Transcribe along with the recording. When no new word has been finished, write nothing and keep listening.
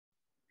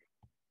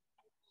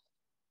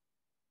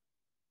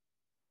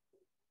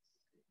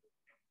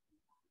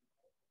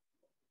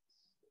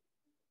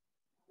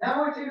Now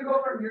I want you to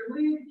go from your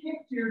lead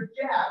kick to your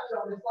jab.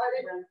 So I'm going to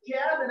slide in,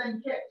 jab, and then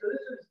kick. So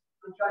this is,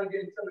 I'm trying to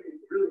get somebody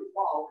who's really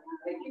small.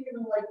 I kick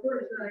him like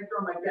first, and then I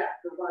throw my jab.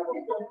 So when I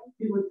kick him,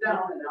 he was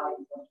down, and now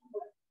he's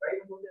right?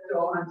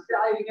 So I'm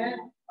sliding in.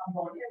 I'm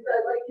going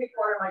inside leg kick,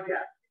 part of my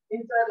jab.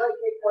 Inside leg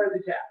kick, part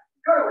of the jab.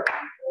 Go.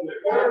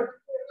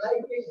 Leg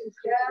kick is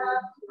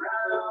jab,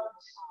 round,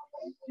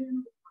 2,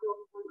 3,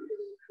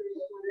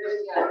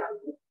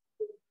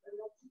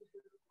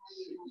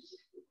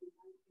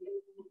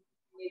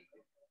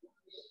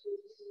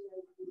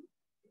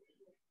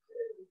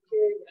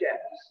 kick jab,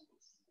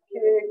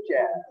 kick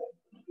jab,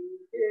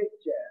 kick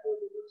jab.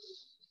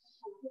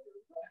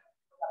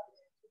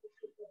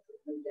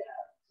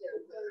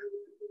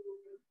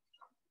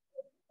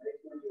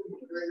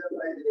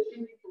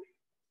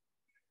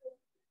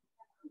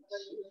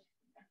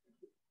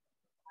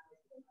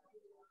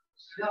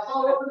 Now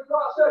follow up with the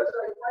cross up. So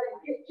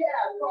kick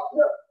jab, cross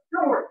up,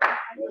 forward.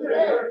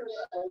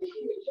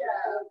 Kick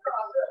jab,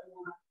 cross up.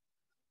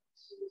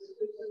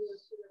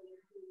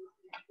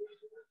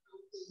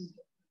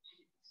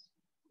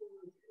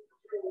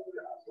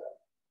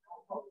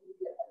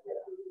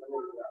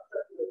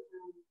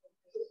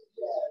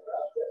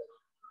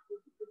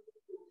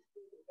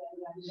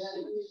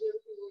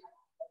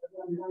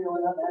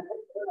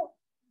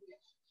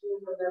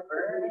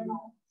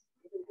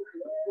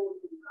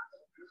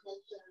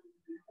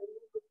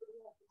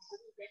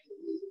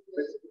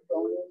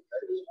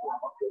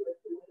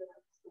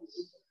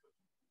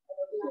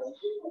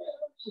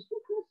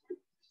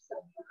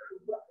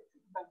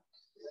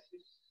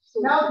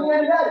 Now at the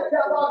end of that,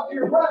 step off to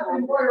your left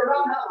and for your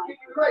roundhouse kick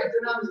your right.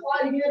 So now I'm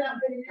sliding in, I'm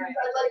getting inside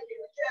leg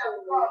kick, jab,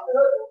 across the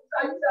hook,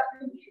 side step,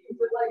 and kicking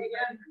the leg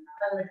again. And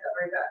then I step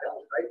right back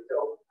out, right?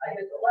 So I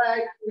hit the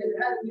leg, hit the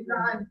head a few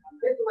times,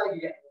 hit the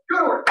leg again.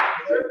 Good work.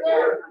 Right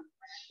there.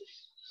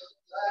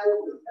 Head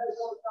a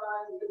couple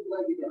times, hit the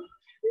leg again.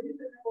 Hit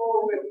it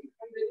forward, hit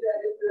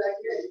that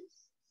kick.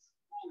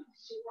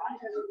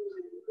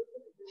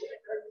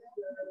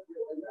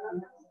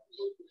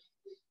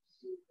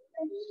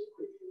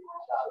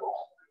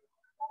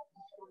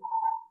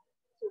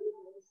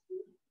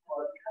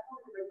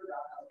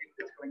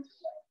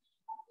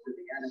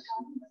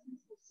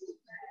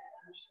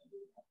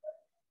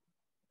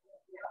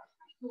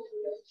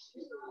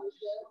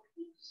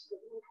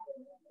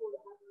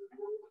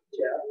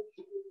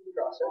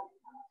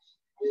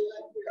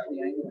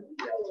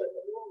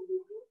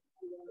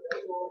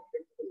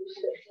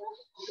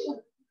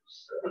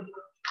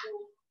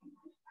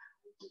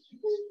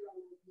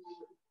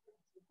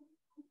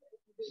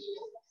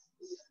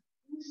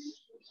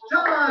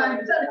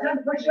 Time, set of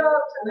 10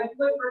 push-ups, and then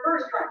flip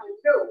reverse crunches.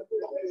 Go.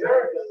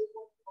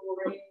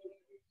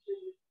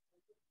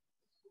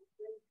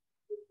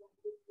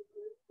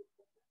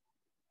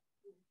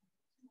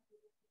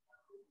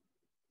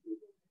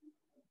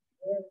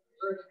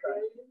 Reverse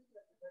crunch.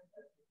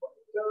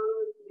 Go,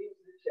 leave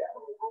the chest.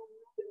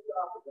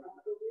 Off the ground.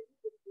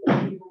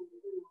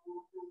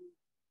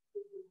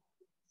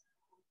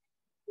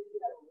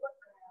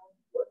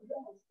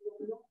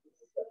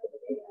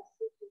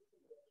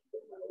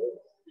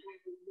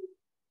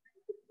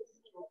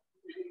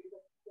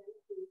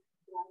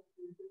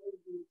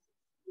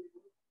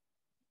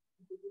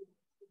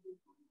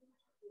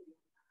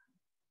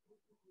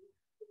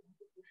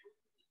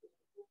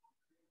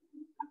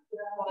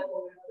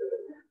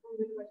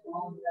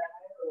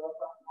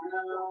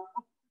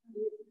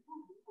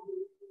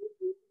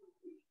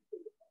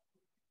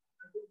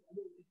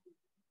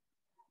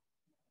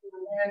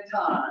 And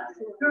time.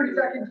 30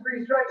 seconds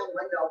free stretch.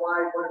 Like that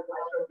wide butterfly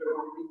stroke that your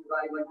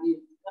body might need.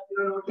 You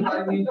don't know what your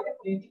body needs. It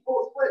needs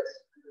full splits.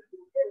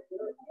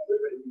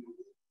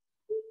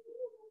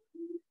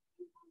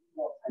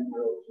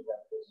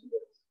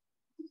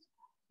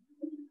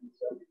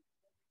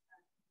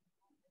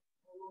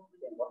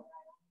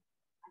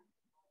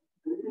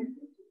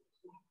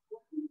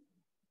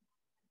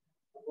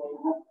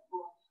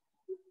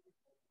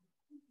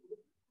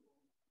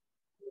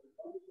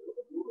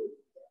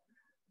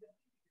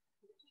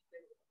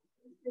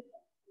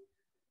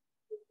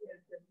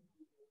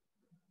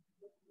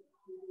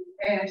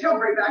 And jump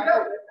right back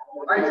up.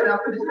 All right, so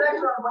now for this next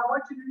round, what I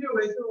want you to do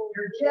is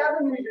you're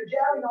jabbing, I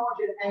want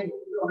you to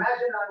angle. So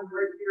imagine I'm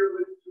right here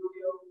with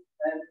Julio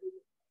and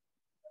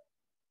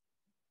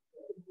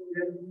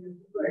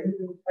right.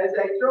 As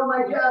I throw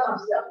my jab,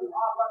 I'm stepping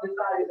off on the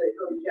side as I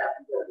throw the jab.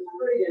 So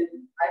straight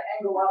in, I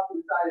angle off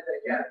to the side as I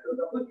jab. So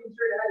if I'm looking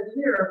straight ahead in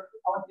the mirror,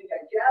 I want to think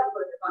I jab,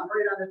 but if I'm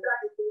right on the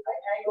side,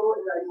 I angle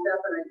as I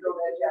step and I throw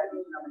that jab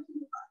into number 2.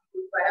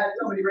 If I had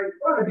somebody right in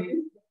front of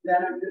me,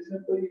 then I'm just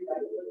simply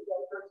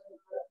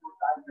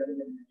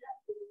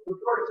of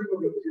course, you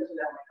will be just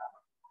that way.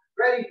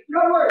 Ready?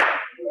 Go work.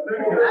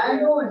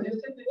 Angle and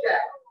just hit the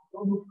jab.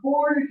 Don't move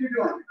forward if you're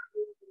doing it.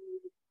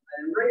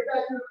 And right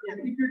back to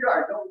keep your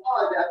guard. Don't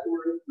pause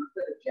afterwards.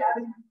 Instead of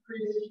jabbing,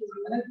 creating,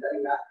 and then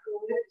setting back.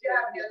 Hit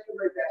jab, yes, come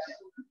right back in.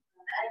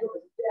 Angle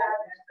is jab,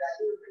 and back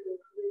to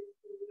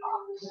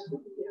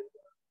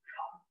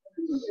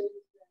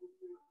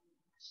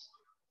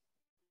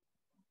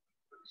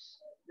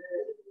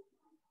the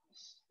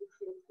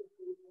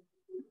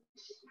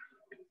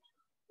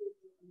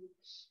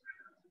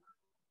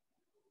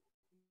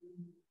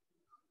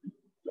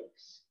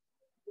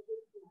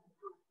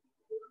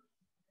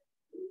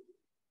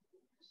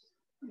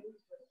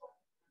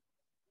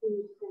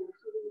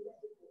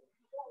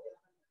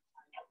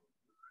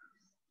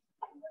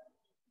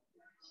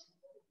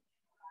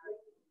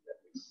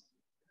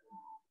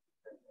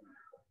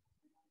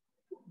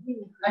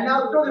And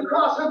now throw the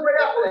crossover right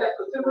after that.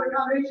 So similar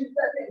combination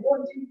set thing. 1,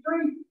 2,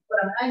 3.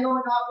 But I'm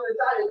angling off to the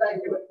side as I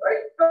do it,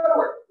 right? Go to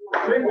work.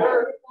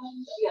 Remember,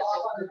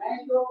 off on an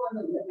angle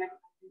and then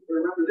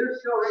remember there's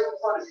still right in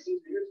front of you.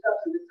 Your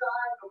stuff to the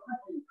side.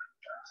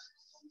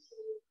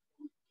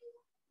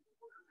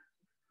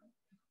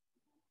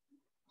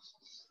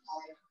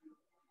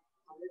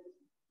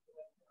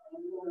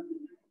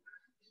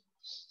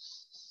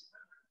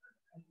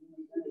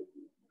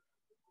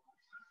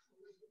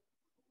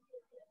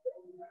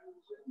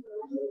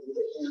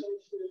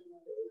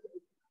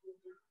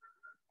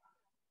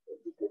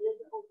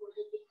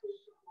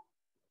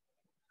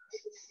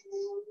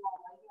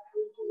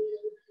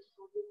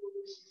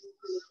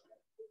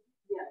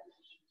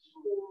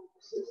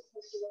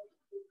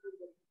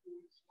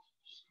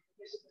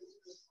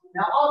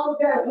 Now off of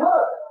that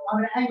hook,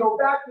 I'm going to angle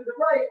back to the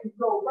right and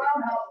throw a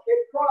roundhouse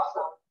kick cross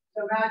up.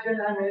 So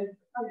imagine I'm in,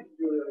 I'm going to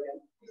do it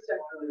again. He's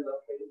centrally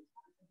located.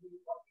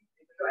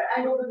 So I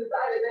angle to the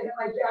side as I hit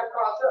my jab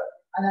cross up.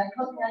 And then I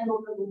cut the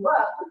angle to the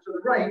left or to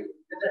the right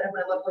as I hit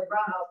my left leg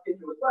roundhouse kick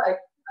to his leg.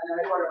 And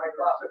then I start my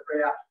cross up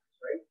right after,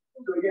 right?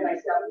 So again, I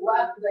step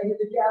left as I hit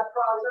the jab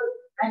cross up,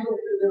 angle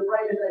to the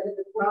right as I hit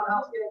the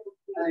roundhouse kick,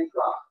 and then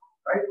cross.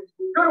 Right?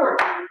 Good work.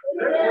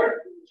 Good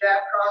work.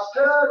 Jab cross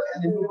up,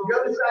 and then move to the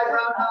other side,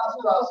 roundhouse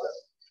cross up.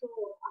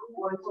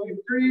 1, 2,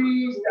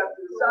 3, step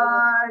to the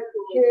side,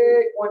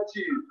 kick, 1, 2.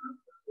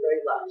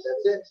 Right, left.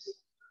 That's it.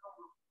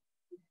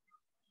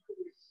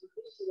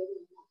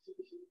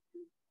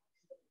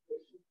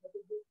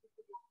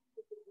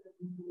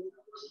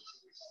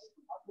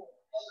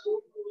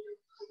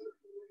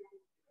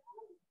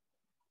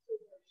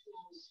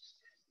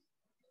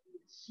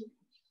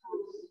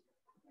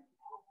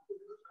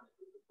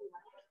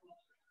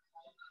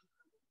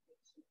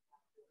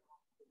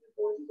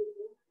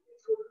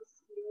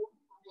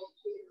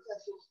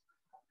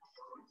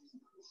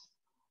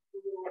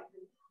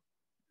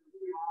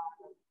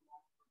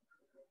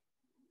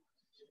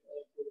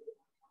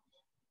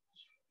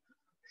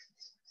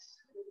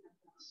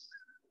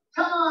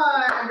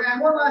 Time,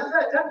 and one last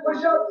set, 10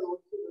 push-ups.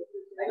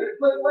 And you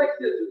flip like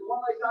this, one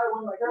leg side,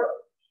 one leg up.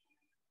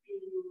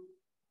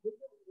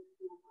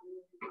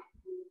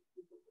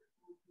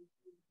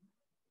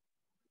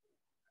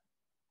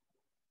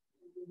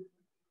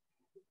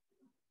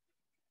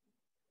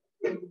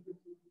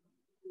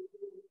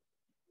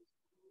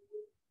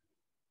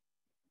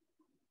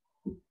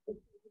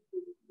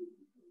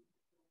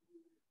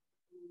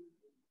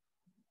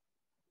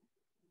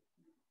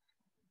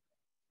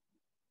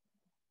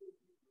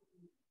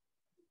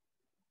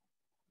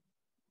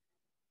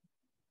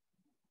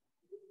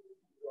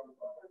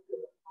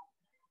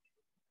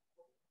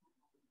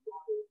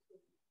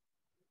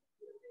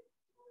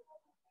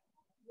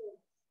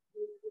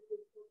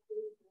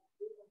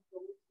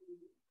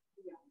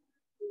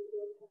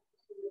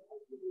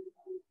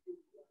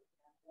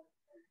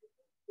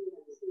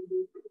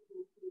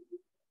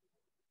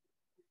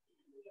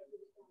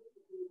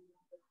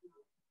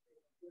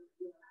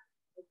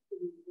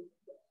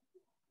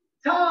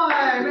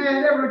 Time,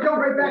 and everyone jump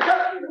right back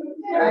up.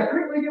 And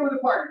quickly get with the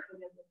partner.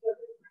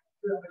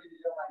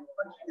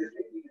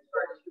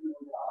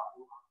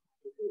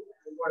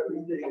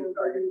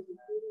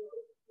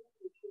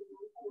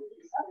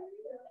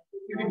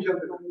 You can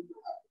jump in.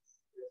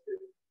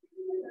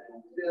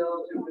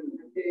 Still doing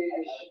the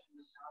dish.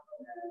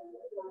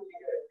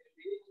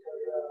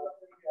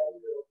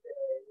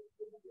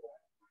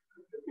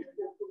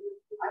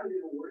 I'm going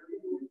to work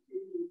it.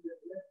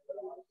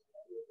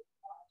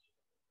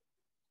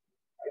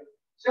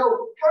 So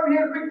come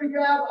here, quickly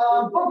grab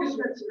focus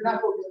mitts, or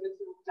not focus mitts,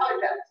 tie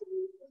pads.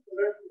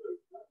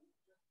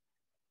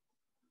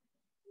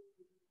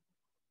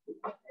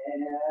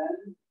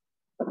 And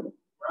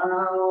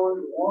round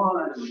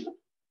 1.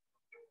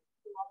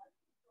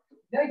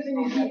 Nice and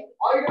easy.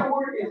 All you're going to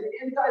work is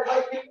inside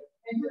leg kick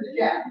into the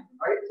jab.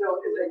 Right? So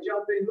as I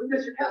jump in with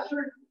Mr.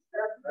 Kessler,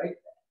 right?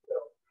 So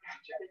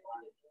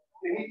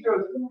he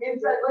throws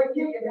inside leg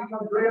kick and then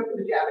comes right up to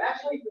the jab. And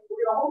actually,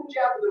 we're going to hold the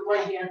jab with the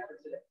right hand for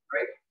today,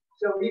 right?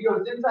 So he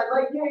goes inside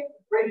leg kick,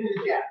 right into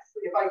the jab.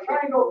 If I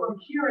try and go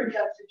from here and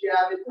catch the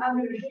jab, I'm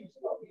going to shoot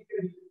slow. He's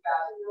going to shoot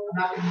fast. I'm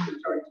not going to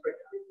shoot starting quick.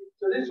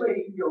 So this way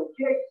he can go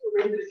kick,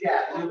 right into the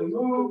jab. And then we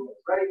move,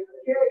 right,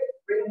 kick,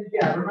 right into the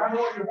jab.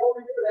 Remember when you're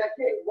holding for that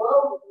kick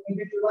low and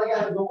get your leg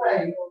out of the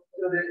way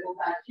so that it'll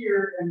not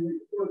here and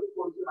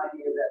towards the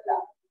idea of that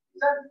jab.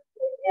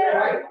 Yeah.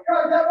 All right,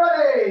 go, get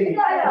ready.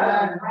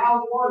 And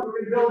round 1, we're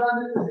going to build on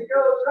this as it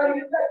goes.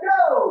 Ready, set,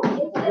 go.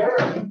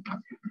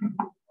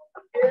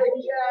 Big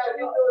jab,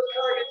 get those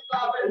targets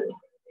popping.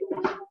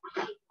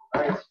 All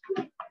right,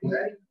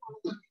 ready?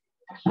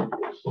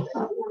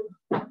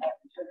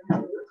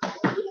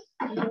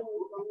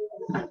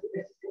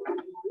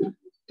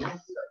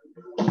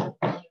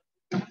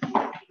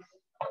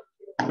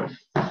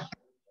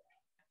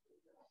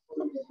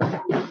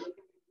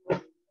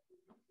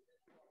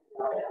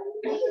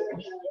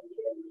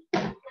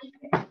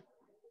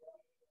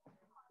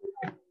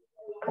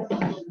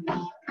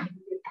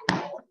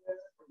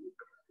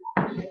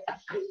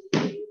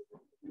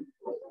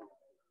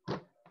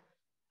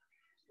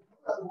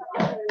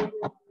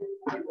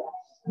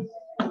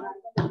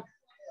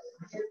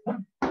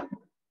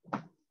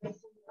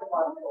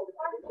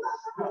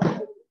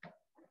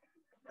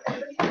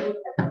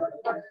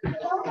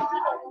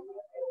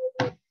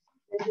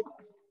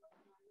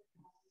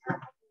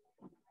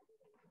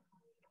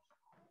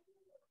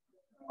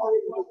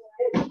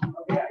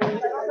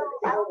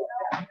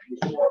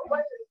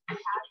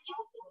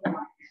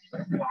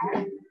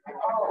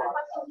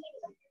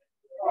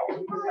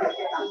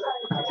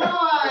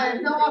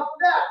 Time. Now off of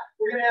that,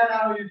 we're gonna add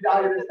on use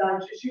Dahlia this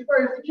time. She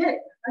first the kick,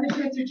 and then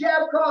she hits a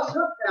jab cross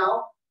hook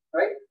now,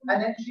 right?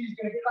 And then she's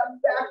gonna cut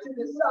back to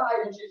the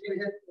side, and she's gonna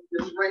hit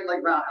this right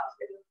leg roundhouse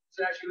kick.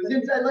 So now she was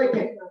inside leg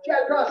kick,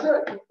 jab cross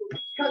hook,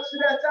 cuts to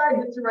that side,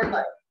 hits the right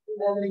leg. And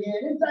then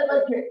again, inside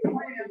leg kick,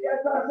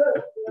 jab cross hook,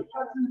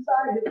 cuts to the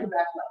side, hits the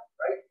back leg,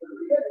 right?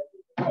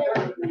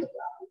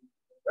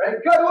 Right,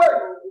 good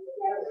work.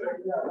 And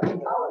then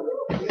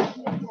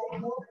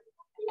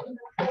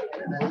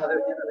other.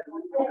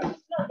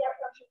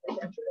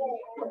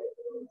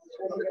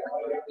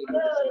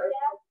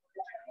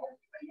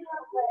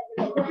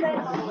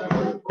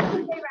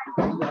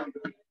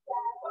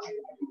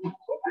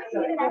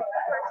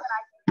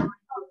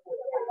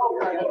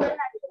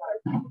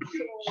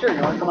 Sure,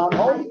 you want to come out and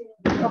hold?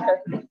 Okay.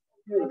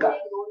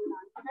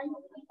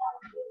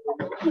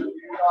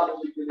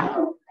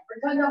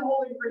 Pretend I'm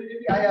holding for you.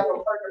 I have a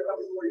partner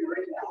coming for you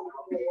right now.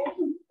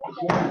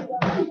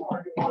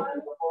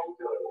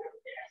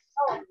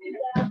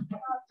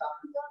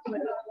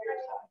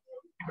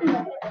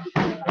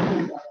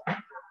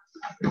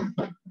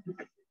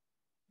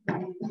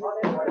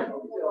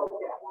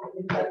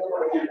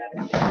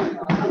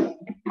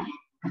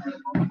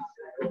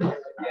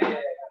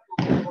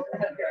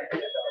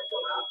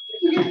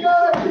 Keep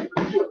going.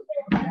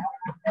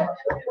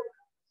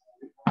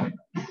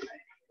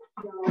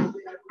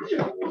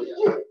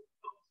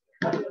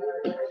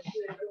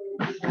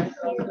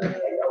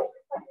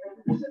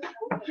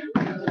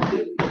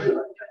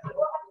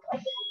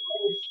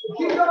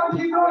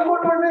 Keep going,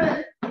 1 more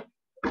minute.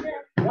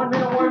 1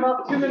 minute warm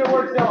up, 2 minute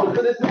work zone.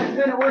 For this next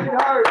minute, working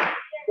hard.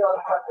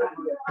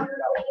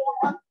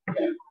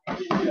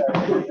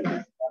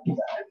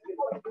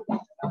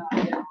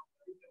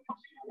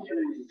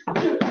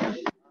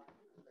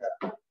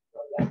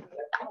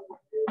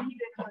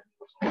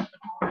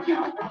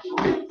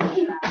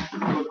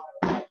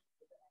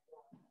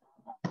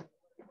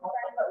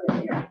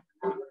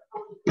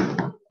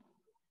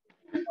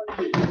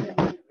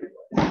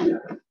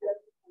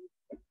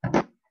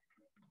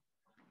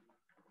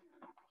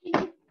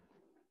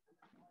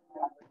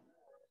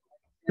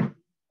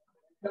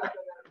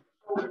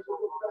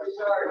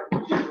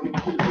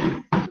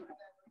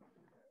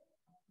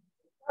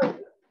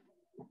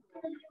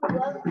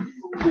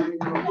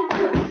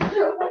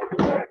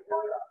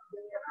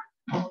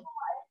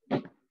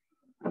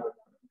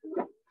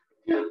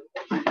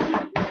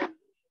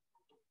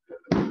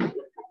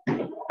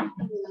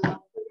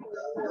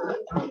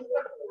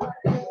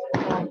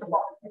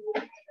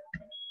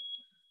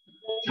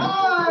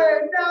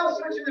 Time! Now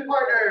switching to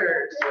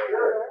partners.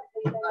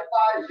 High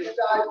five, to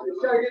sides,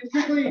 start getting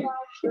quickly.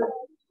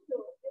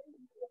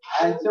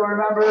 And so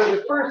remember,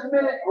 the first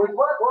minute was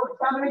what? What was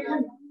the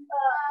combination?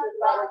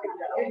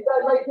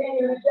 Inside leg kick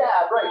into the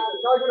jab, right? So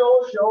target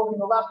hold, you're holding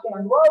the left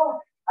hand low,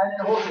 and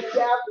then hold the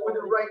jab with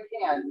the right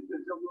hand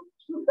because you'll move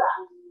too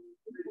fast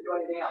to do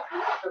anything else.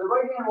 So the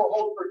right hand will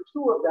hold for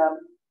 2 of them,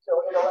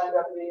 so it'll end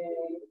up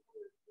being.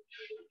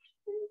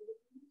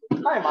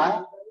 Hi,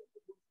 Maya.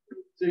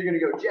 So you're going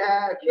to go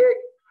jab, kick,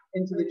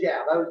 into the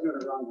jab. I was doing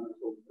it wrong when I was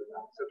holding for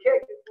that. So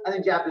kick, and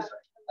then jab this way.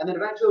 And then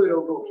eventually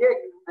it'll go kick,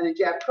 and then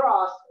jab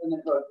cross, and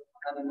then hook,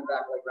 and then the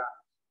back leg round.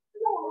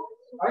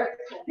 All right,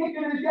 kick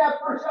into the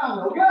jab first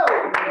round. We'll go.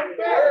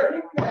 There,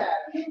 keep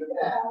that, keep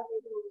that.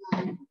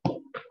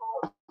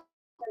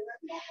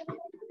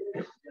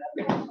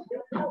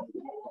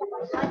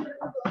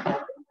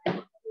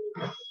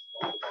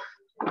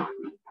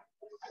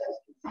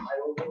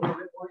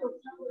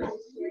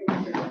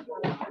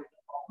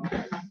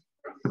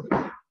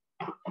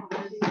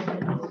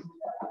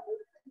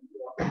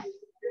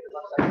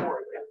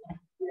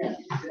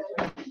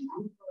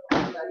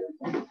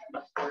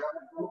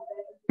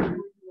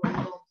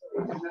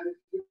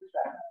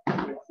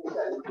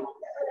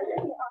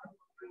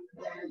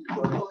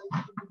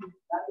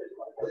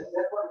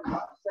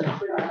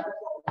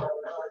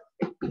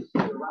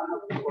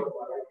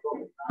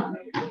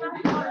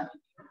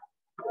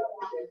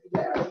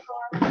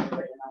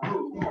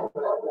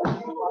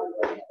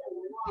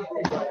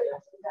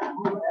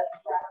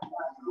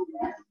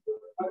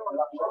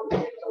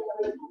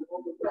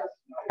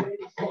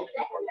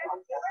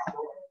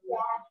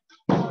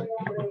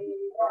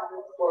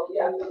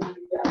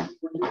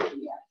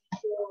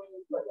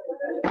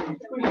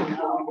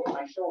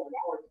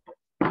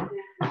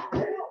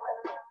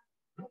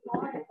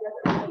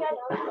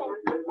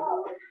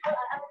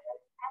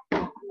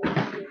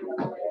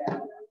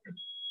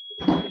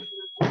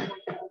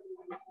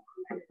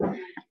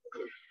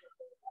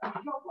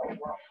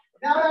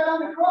 Now right on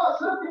the cross,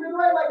 hook into the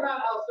right leg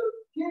roundhouse. So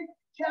kick,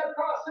 jab,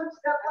 cross, hook,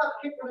 step left,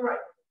 kick to the right.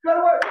 Go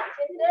to work.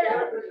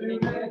 2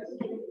 minutes.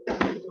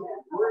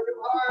 Working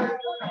hard.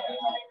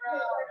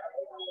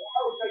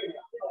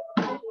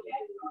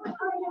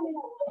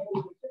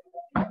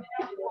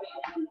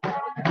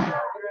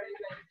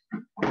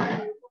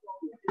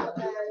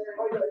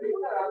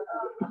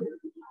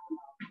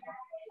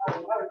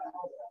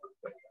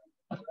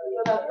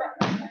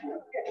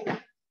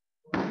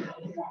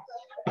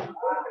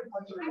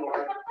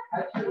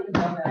 I should have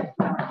done that.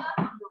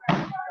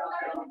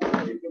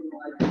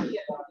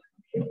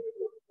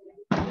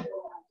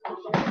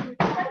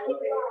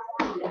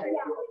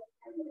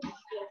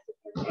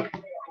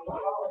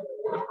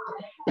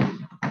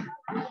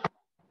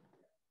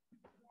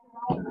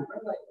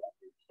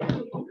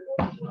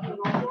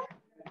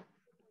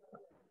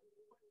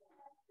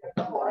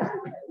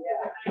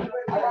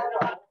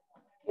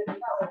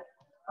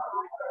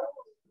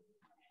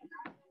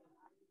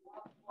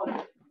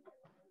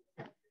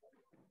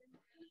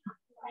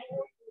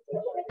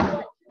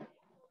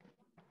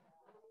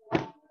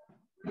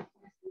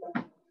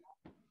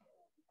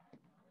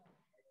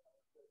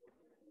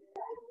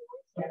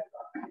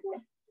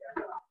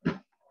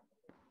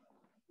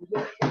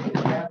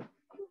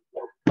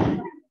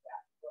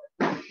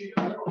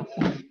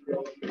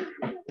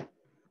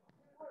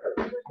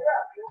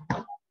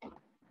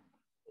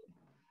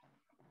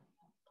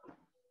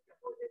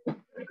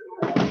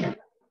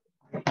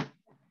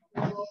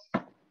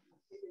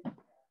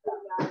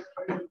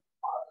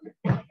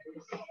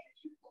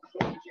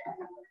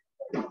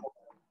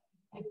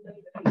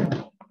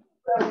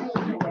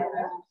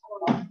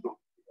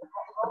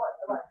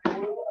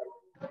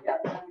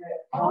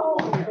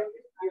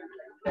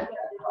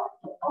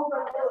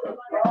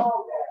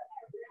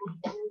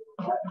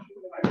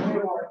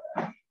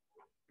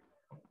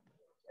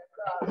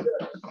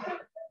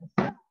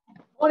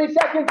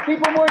 Seconds,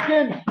 keep them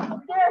working.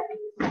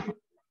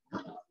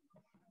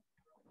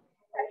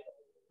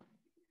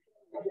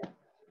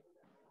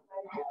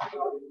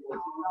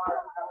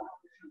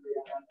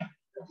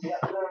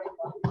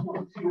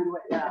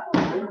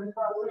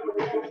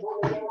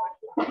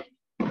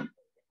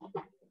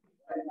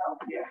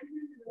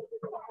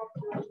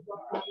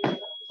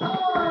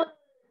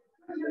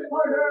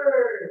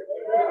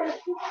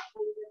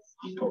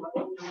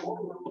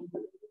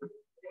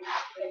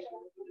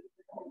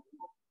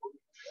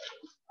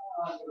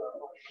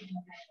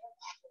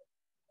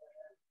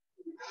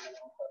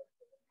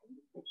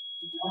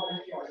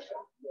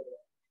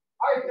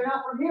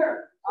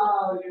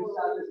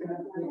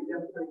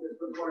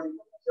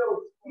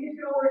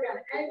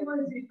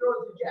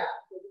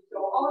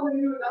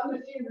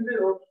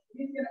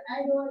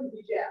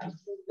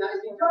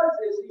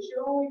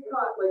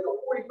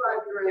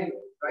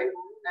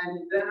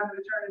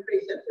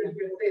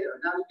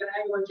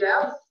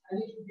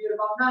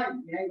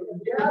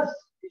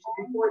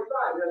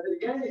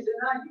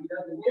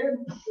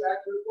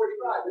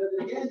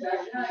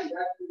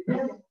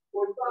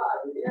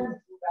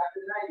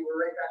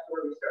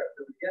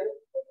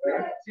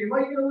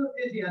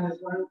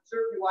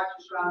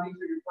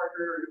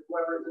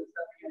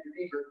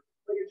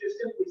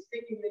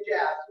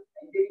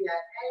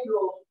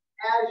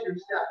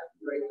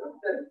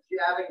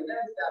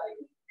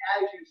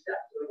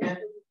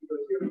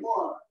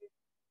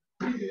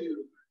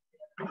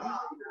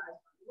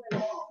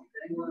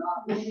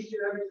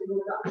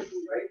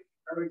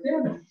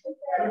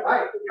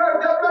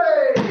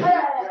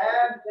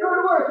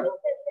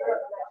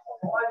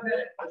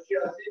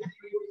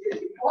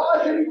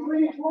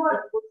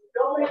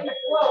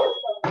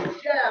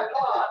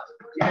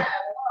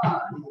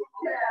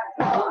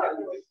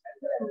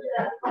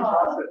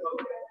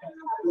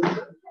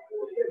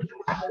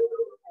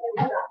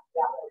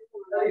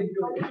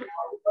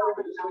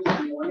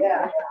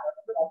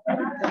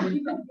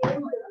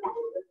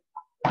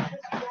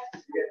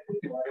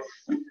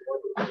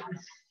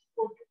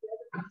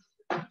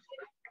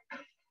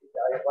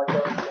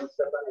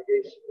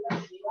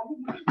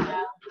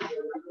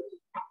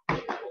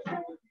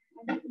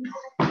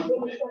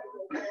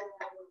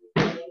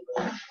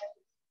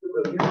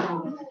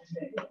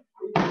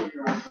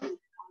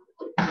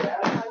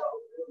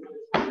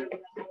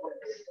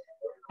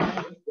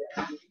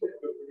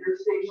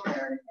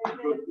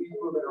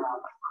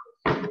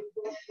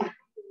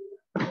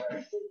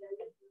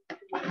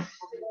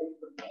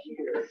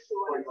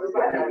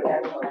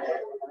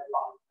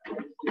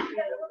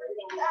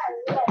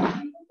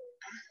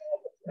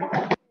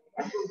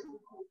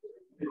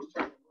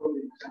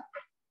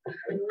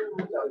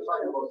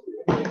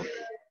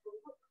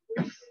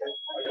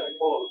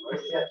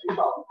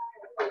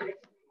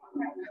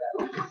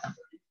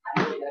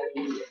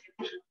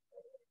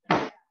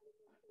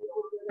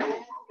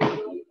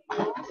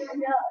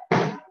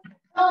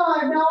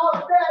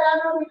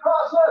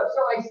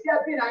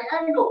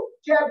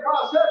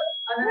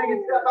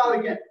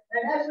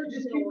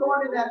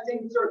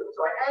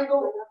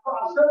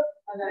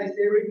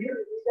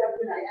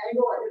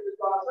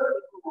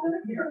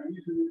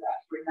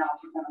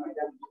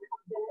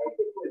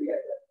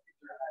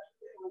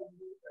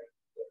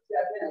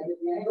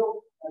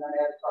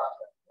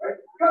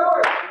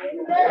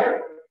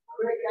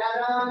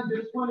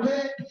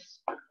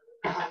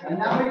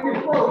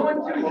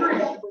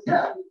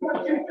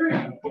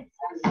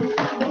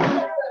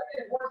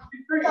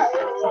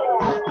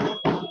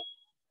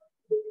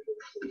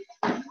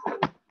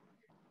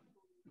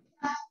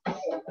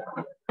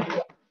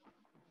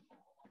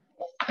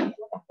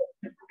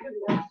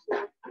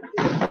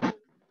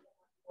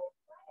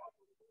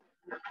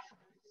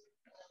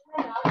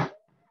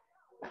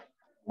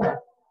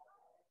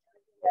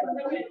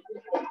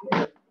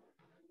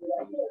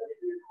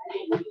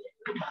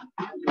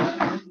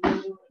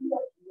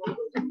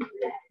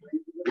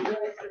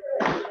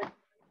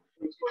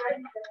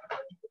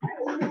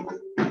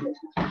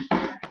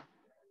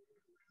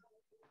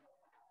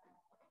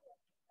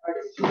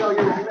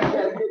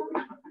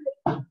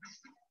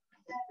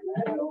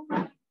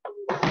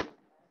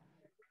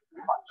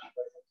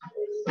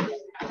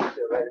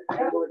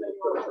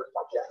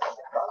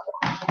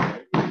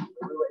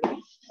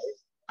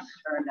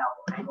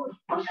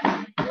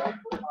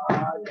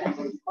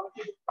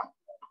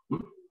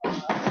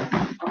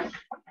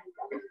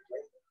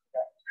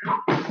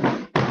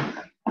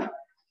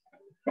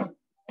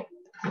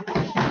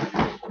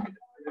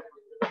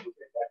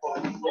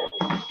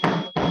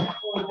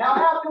 Now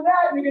after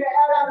that, you're going to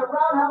add on the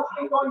roundhouse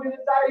kick going to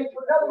the side into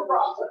another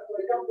process. So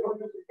you come to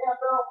Mr.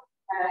 Campbell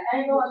and an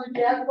angle on the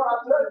jab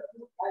process,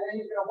 and then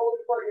you're going to hold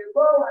it for your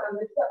low, and on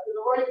the step to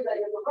the right,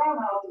 I get the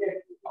roundhouse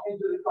kick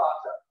into the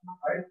process.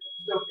 Right?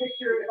 So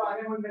picture if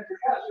I'm in with Mr.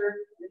 Kessler,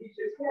 and he's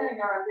just standing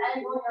there, I'm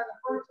angling on the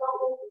first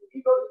elbow,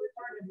 he goes to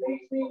turn and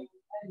face me,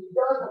 and he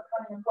does, I'm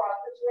coming across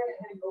this way and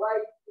hitting the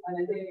right, and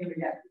then hitting him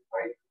again.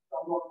 Right? So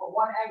I'm going from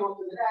one angle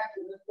to the next,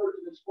 and this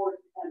person is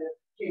forced to kind of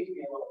chase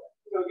me a little bit.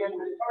 So again,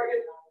 with the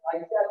target,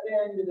 I step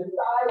into the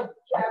side,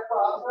 jab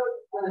process,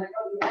 and then I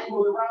come to the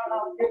angle around,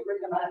 I'll kick right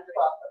in the match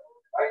process.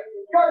 All right,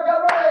 go,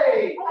 get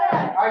ready!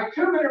 All right,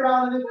 2-minute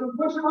round, and this one,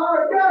 push them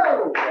hard,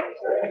 go!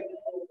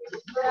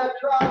 Jab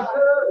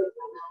process.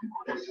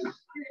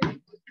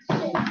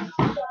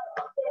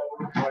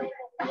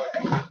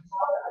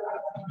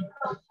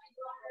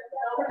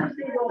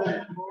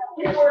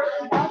 Keep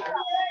working.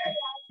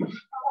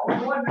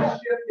 1 minute,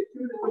 you have to get 2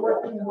 minutes of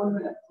working in 1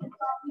 minute.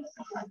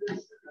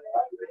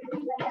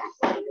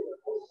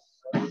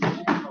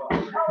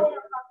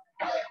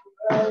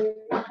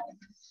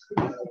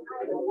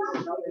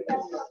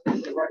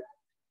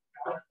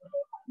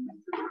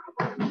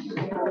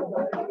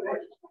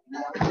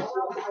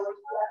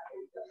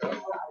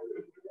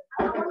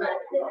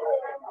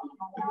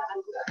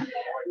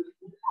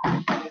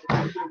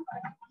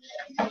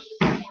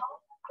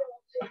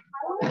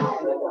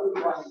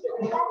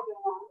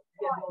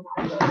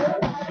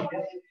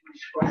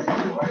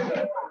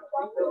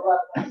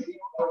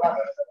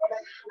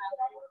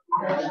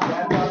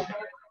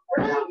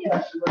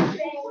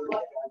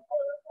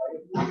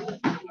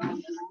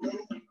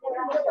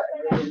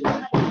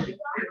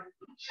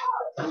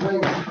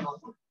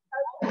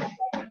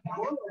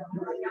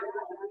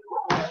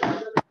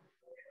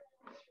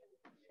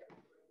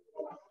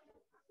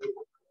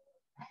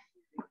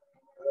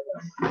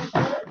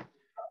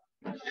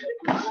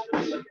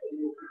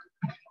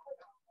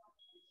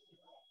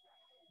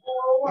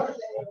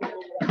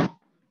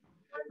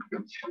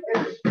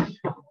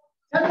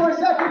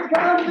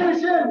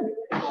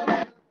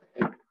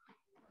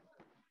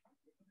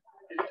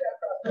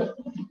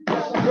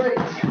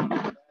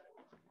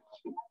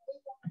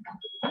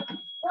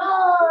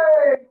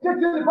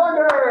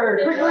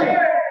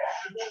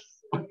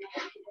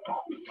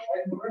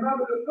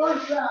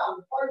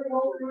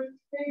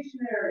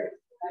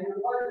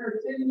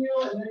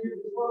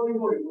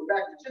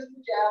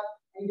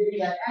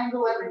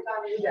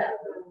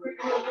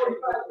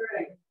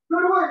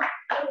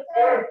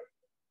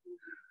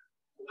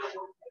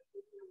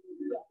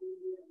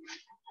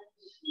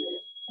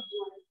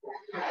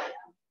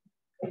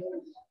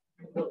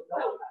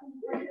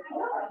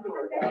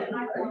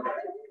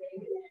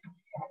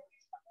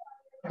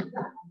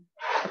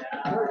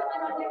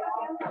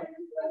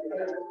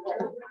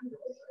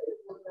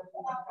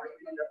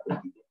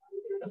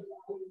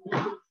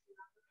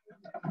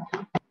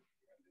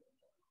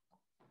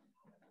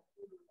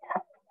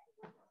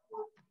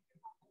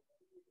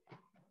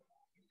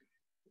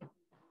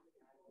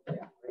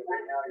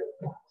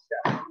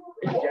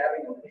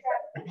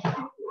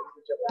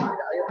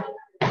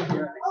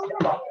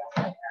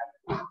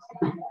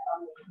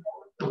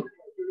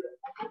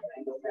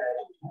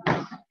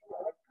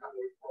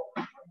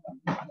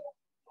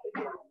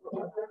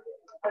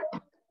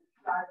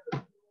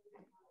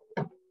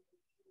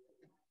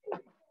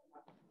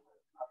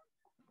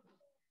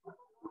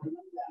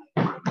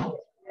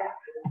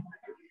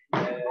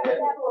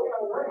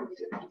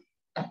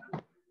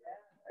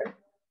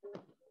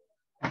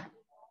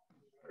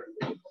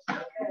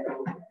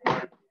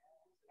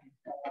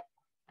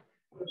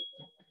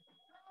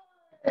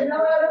 And now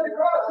out of the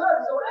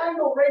crosser, so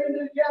angle right into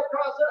the jab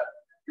crosser.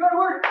 Good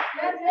work.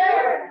 Yes,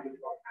 sir.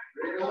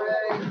 Right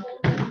away.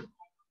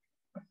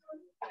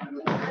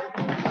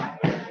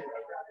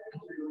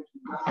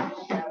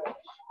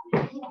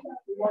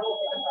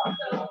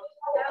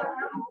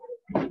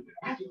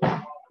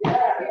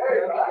 Yeah, there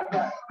you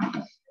go.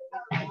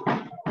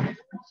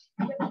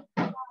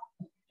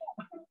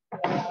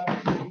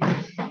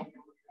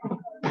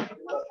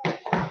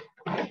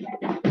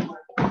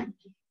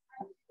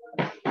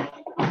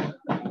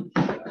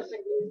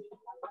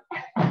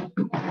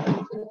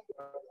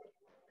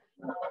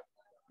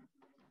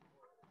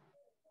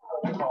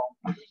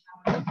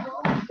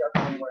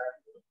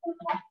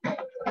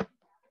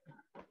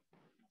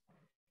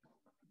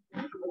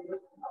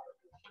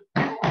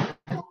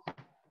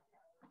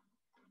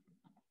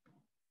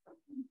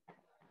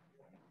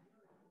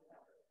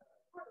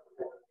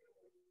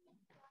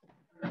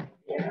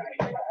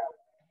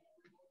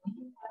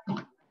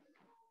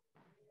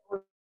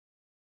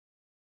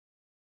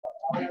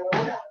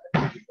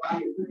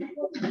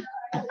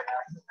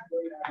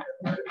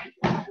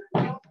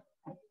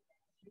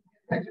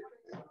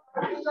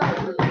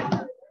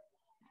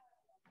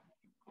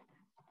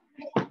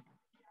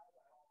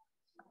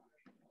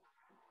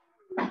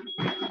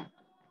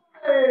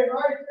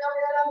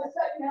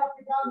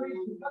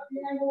 boundaries to cut the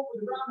angle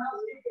with the roundhouse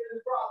kick and the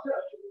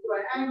cross-hook. So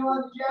I angle on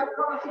the jab,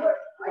 cross-hook.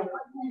 I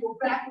cut the angle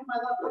back with my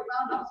left foot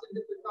roundhouse and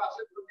hit the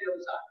cross-hook from the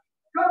other side.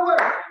 Good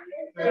work.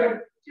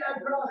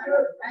 Jab,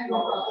 cross-hook, angle,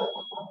 cross-hook.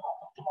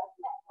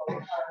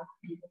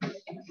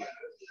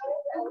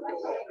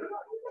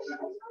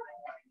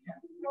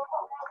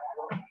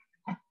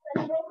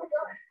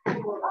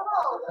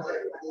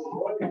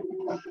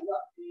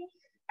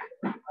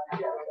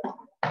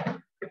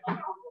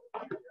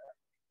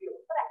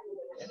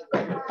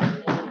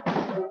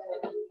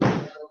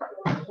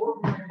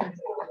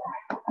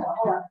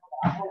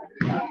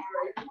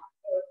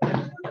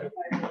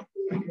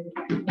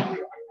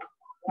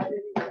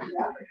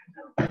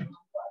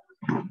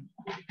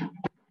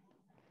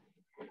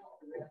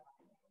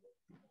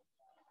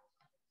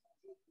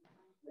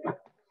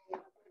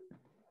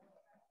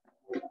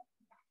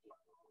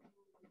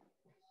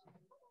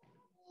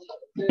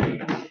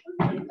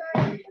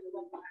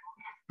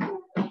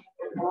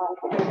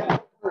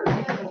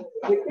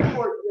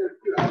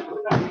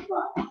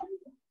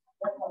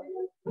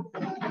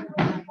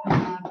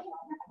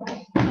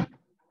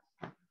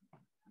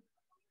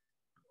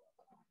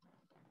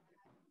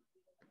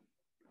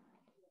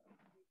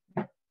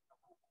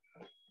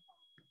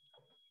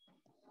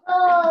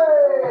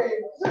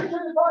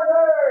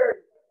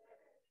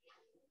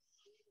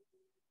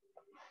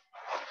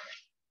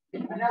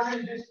 And now I'm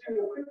going to just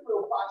do a quick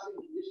little boxing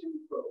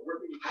conditioning flow,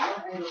 working from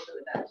one angle to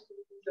the next.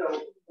 So as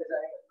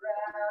I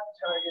grab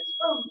targets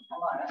from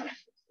my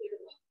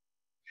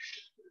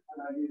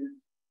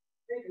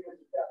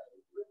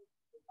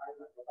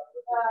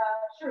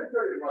sure,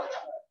 30 more.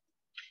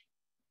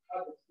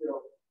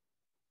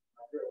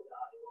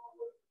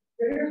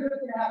 So here's what's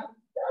going to happen.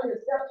 I'm going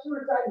to step to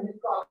her side and hit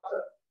cross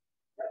hook.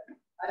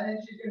 And then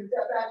she's going to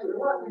step back to the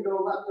left and go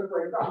left hook,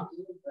 right cross.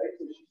 Right?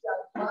 So she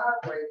steps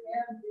flat, right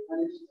hand, and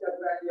then she steps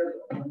back the other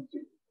way. 1,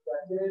 2.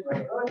 That's it,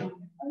 right hook,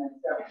 and then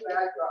steps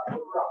back, drop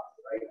hook, cross.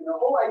 Right? And the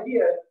whole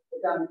idea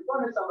is I'm in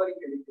front of somebody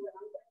here. So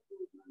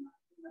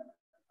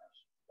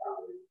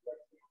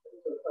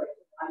it's like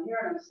I'm here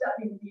and I'm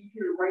stepping deep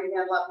here, right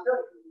hand, left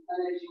hook, and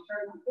then she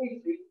turns to face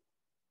me,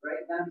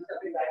 right? Now I'm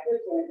stepping back this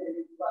way, and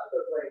then left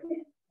hook, right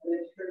hand. And then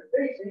she turns to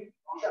face me,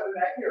 I'm stepping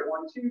back here.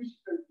 1, 2, she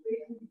turns to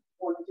face me,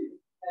 1, 2.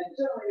 And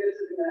certainly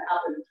this isn't going to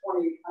happen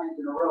 28 times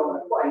in a row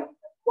in a fight,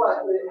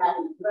 but it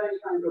happens many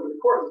times over the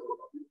course of a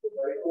fight,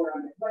 right? Or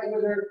I'm fighting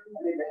with her, and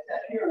maybe I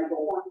step here and I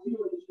go 1, 2,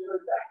 and she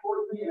turns back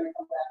towards me, and I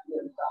come back to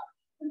the other side.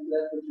 And so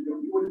that's what you're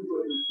doing. You wouldn't do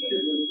it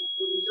repeatedly,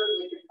 but you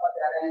certainly can cut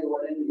that angle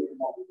at any given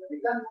moment. Does that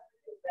make sense?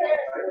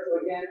 Right,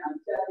 so again,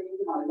 I'm stepping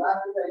to my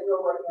left as I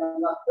go right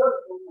hand, left hook,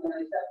 and then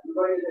I step to the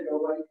right as I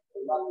go right,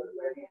 left hook,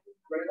 right hand,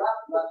 right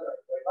left, left hook,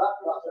 right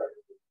left, left hook.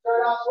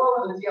 Start out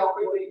slow and then see how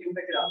quickly you can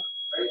pick it up.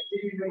 Right? See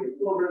if you can make it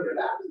slow really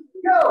fast.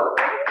 Go!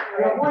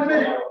 We have 1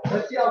 minute.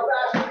 Let's see how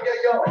fast we get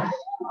going.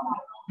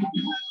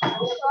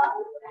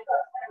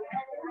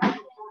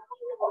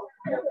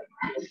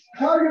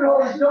 Target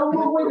holders, don't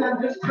move with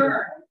them, just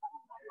turn.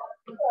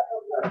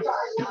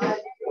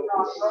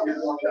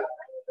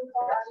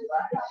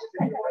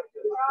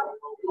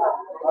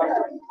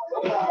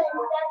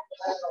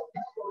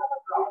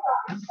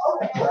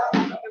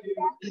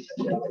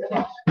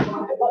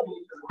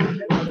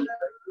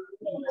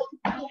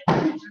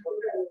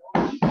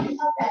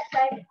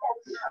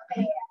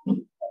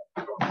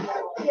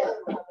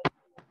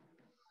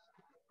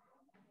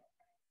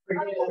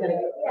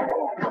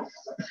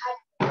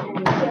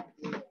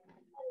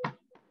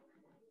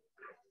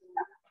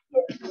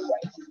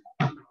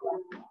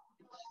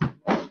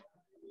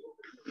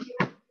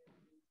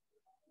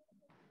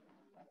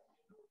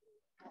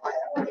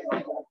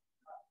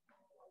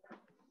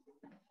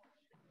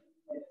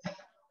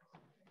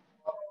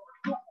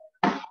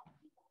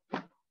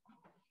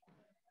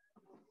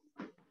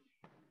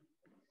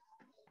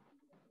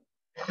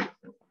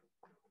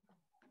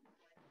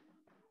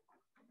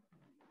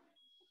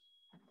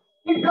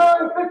 Keep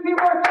going, 15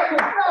 more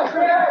seconds.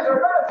 Faster, faster,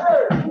 faster.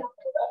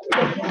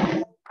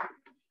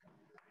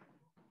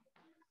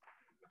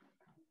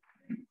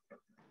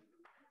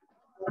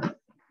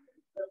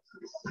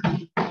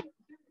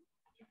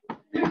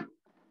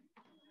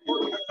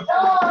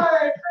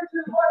 Nine, 6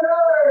 is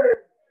 100.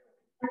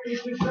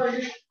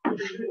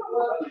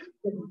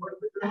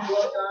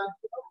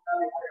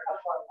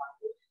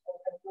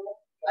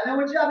 And then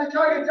once you have the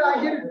target tie,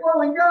 hit it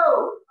flow and go.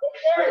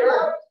 Right,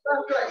 left,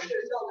 right.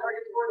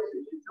 Target forward,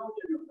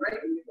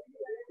 right?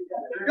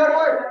 Good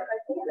work.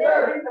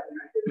 Good.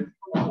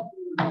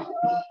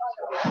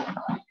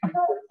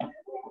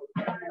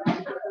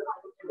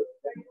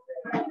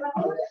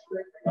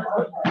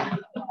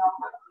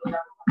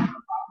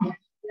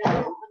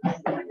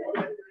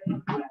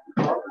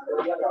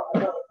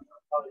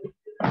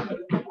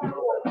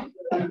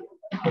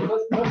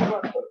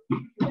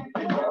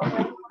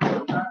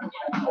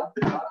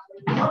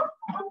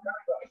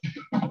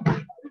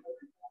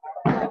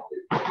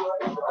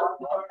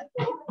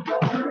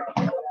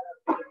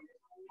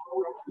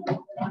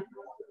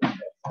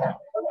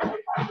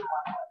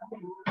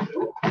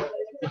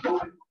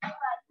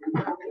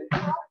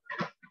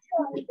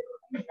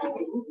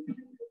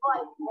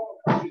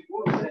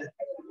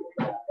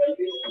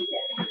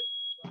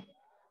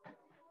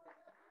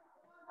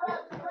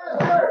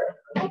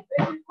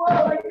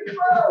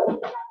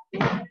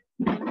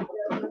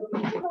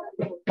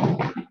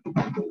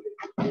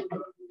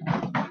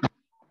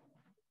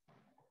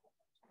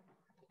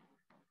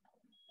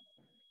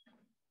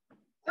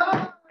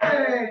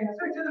 And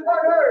switch to the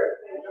partner.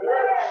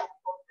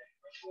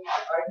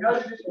 All right,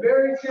 notice this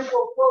very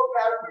simple flow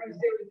pattern we're going to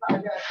stay with the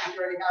time guys. You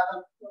already have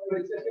them, but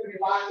it's just going to be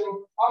boxing.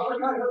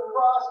 Uppercut, hook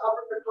cross,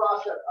 uppercut,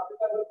 cross up.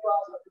 Uppercut, hook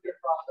cross, uppercut,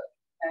 cross up.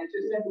 And it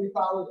just simply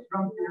follows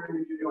drum theory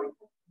that you're doing.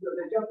 So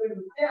they jump in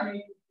with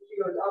Sammy. She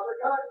goes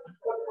uppercut,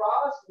 hook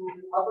cross,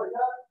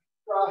 uppercut,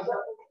 cross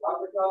up,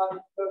 uppercut,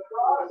 hook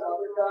cross,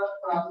 uppercut,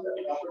 cross up,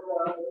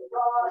 uppercut, hook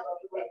cross,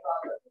 uppercut,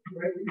 cross up.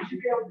 Right? You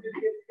should be able to just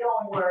get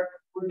going where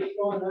we're just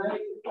going nice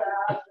and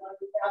fast, nice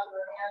and fast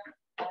with our hand.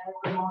 And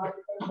we're going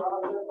uppercut,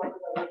 cross up,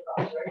 uppercut,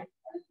 cross, right?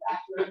 And it's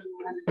faster,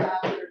 and it's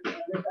faster,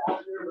 and it's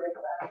faster, right?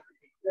 Faster.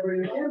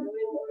 Everything in.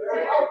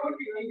 How quick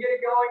you can get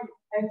it going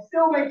and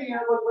still making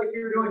it look like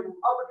you're doing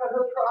uppercut,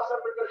 hook cross,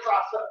 uppercut,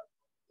 cross up.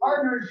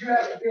 Partners, you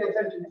have to pay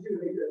attention to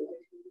because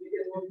it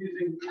gets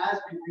confusing, as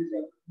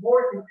confusing,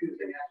 more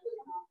confusing actually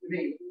to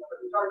me.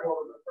 But it's hard to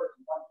hold the person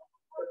punching.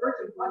 The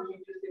person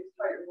punching just gets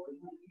tired when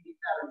you need the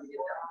pattern to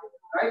get down.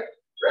 Right?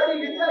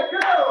 Ready, get set,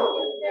 go!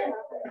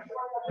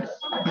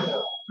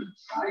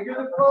 I do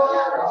the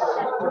cross,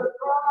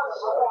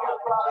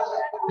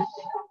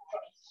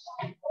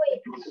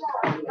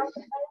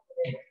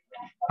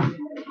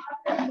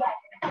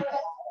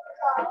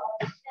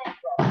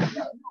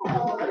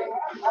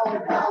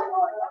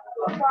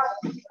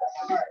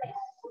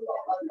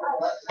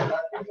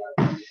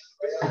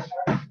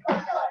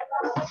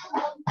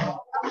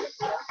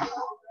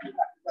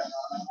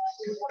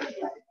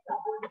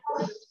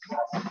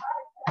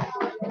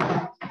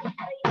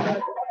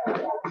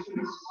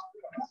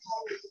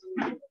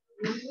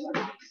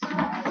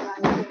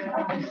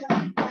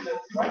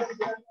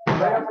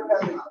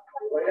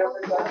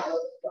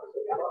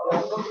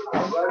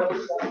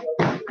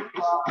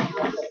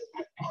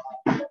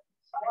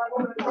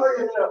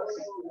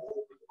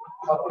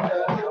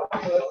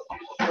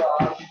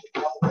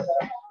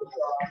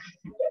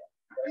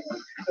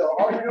 So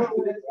all you're doing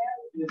with this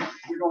hand is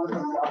you're going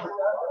from the uppercut,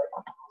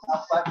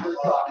 now flat to the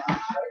cross.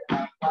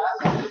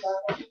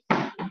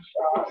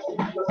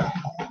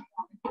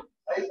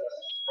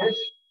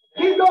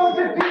 Keep going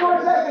 15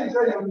 more seconds.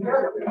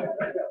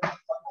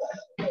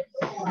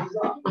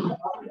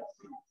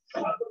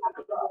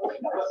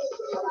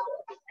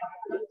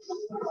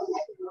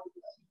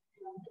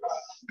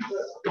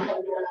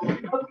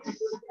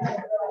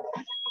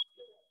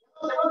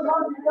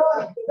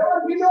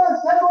 Keep going,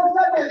 10 more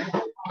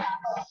seconds.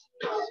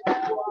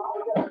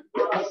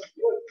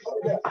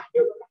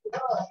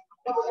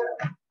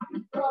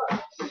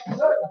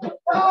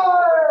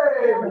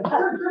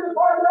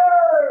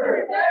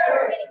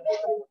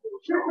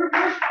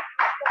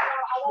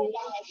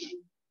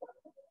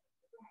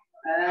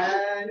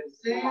 And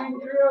same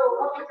drill,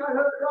 uppercut,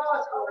 hook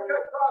cross,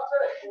 uppercut, cross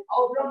it.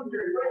 All drum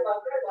drill, right,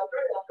 left, right, left,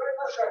 right, left, right,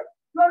 left, right.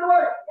 Run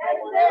away.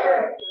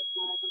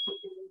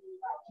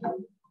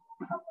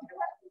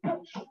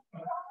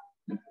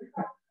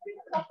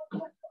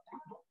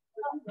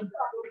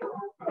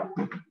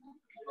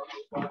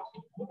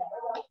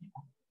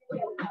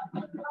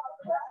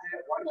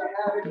 Once you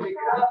have it, pick it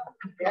up,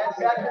 hands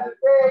back to the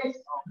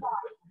face.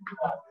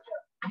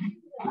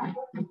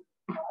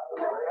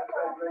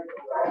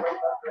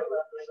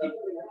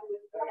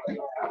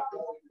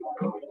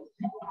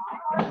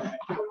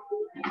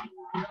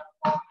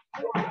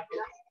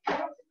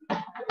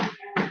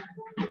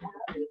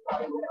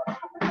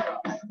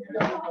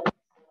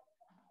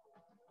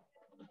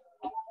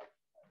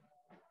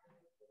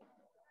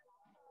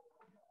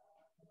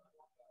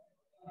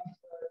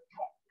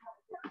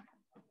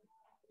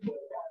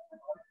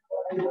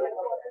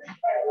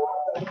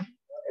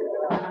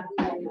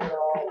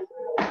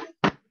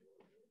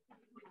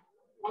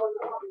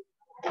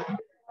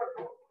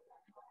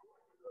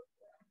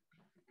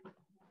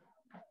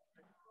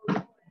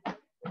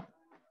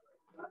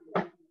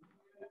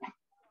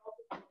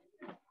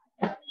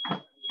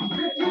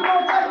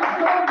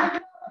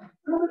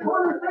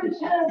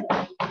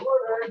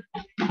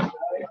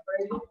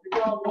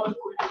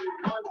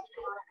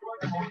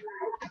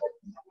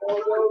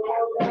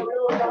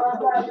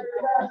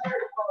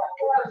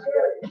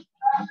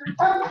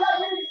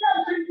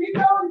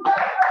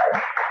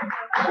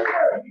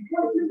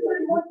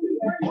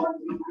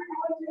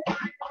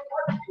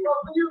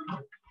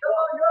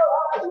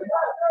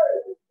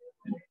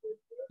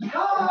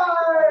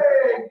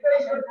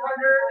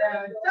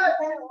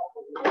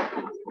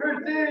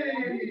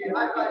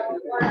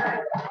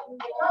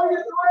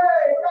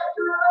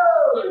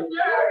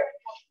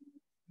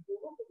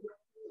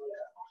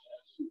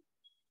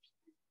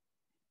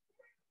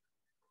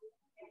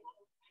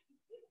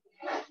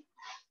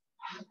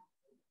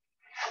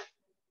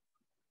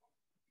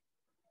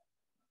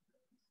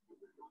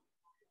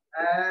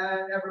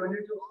 And everyone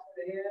neutral,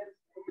 the hands,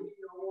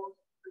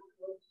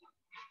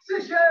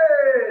 position,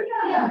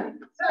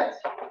 set,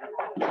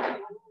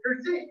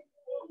 routine,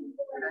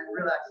 and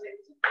relax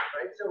stance,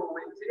 right? So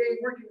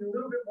today working a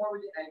little bit more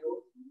with the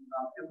angles,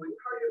 and with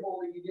target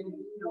holding, again,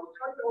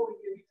 target holding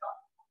can be tough.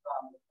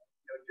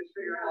 Just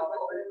figuring out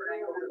all the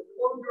different angles. A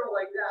flow drill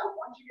like that,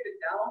 once you get it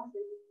down,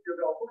 you'll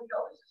go, holy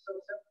cow, this is so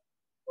simple.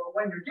 But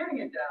when you're getting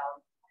it down,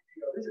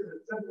 you go, this is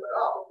isn't simple at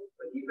all.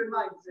 But keep in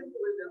mind, simple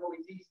isn't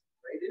always easy,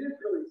 right? It is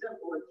really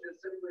simple. It's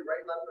just simply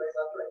right, left, right,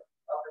 left, right.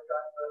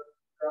 Uppercut,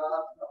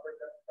 cross,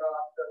 uppercut,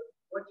 cross. So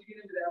once you get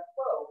into that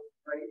flow,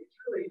 right, it's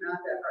really not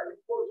that hard. It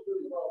flows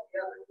really well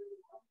together.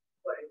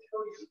 But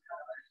until you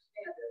kind of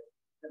understand it,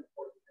 it's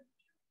important thing to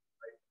do,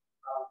 right?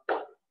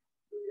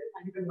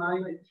 Keep in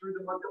mind that through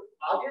the month of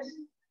August,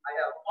 I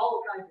have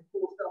all kinds of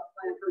cool stuff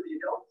planned for the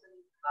adults.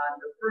 On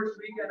the first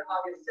weekend,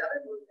 August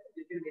 7th, is going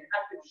to be an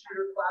active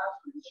shooter class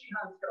with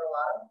Shihan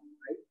Scarlatta,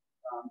 right?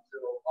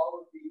 So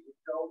all of the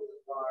adults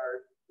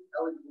are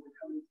eligible to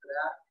come into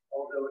that.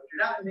 Although if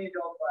you're not in the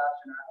adult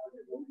class, you're not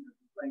eligible to be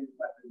playing with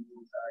weapons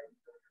inside.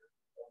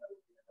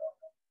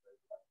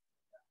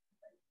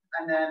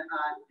 And then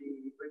on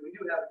we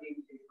do have a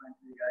game day plan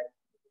for you guys.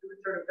 Do a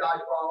sort of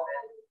dodgeball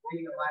and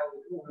being alive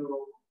with pool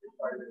noodle is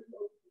part of it as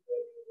well.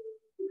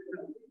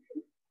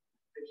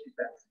 If she's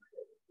best.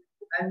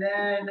 And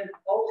then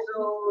also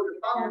the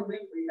following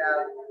week we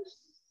have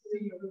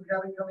senior food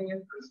cabin coming in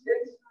for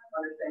sticks,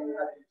 understanding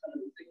how to do some of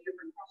the 6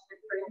 different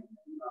stick training.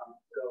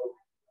 So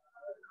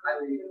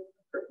highly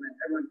recommend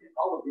everyone get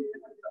all of these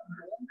different stuff.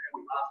 They're going to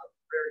be awesome.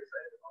 Very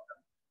excited about them.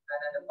 And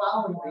then the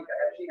following week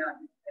I have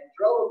Shihan and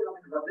Drello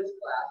coming to run this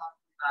class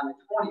on the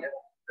 20th.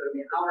 So it'll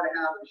be an hour and a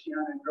half with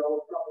Shihan and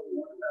Drello,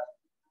 probably one of the best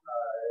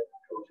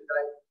coaches that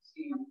I've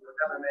seen for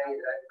MMA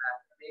that I've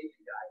met.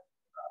 Amazing guy.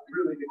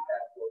 Really good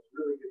cat coach,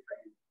 really good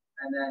training.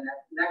 And then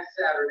next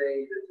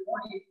Saturday, the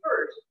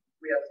 21st,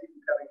 we have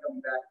Stephen Kevin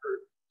coming back for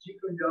Jeet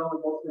Kune Do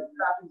and most of the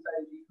top inside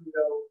of Jeet Kune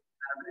Do.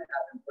 And I'm going to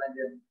have them blend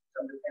in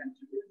some of the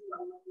Pan-Su as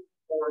well.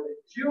 For the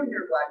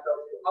junior black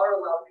belts, you are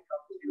allowed to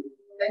come to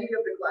any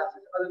of the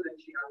classes other than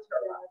Shihan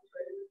Scarlatta. I'm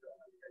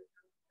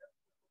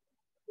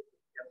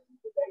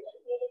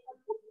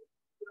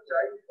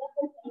sorry?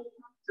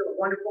 It's a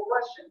wonderful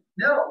question.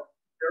 No,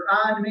 they're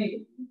on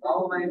me.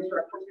 All of my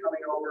instructors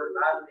coming over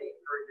on me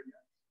for you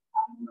guys.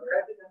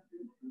 Okay?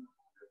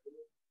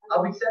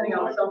 I'll be sending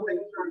out something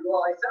through.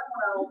 Well, I sent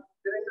one out.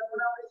 Did I send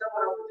one out? I sent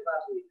one out this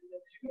last week. Did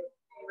you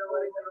email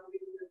what I sent out?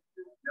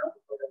 No?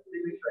 Okay.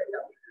 Maybe try it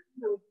out.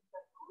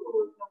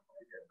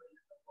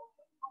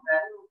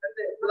 And that's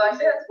it. Well, I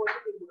said,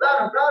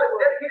 loud and proud of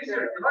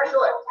dedication to martial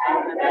arts. I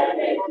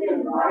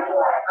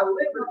will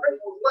live with the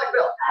principles of black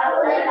belt.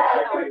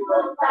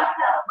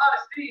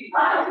 Modesty,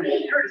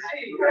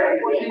 courtesy,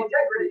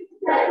 integrity,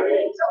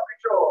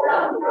 self-control,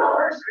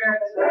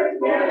 perseverance,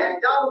 and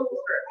downward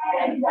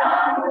spirit.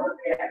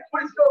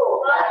 What is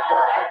goal?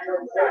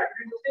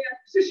 Stand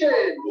position.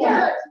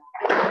 Set.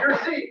 Your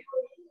seat.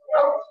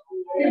 Out.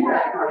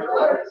 Impact. Martial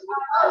arts.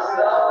 Awesome.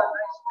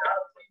 Nice job,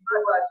 team.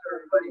 Good luck,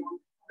 everybody.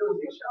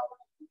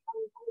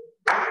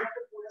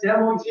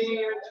 Demo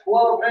team,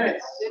 12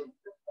 minutes. Is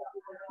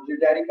your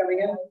daddy coming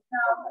in? No, I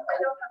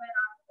don't come in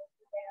on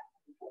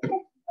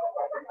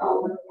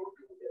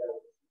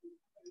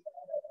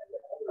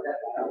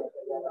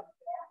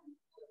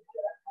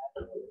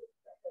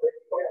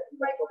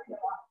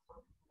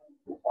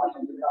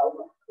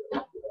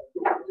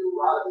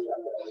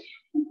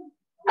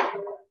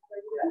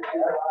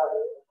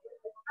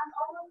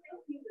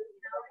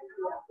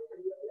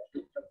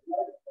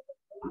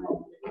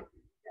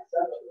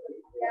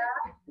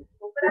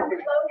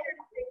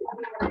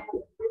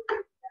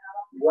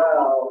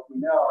Well,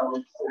 no.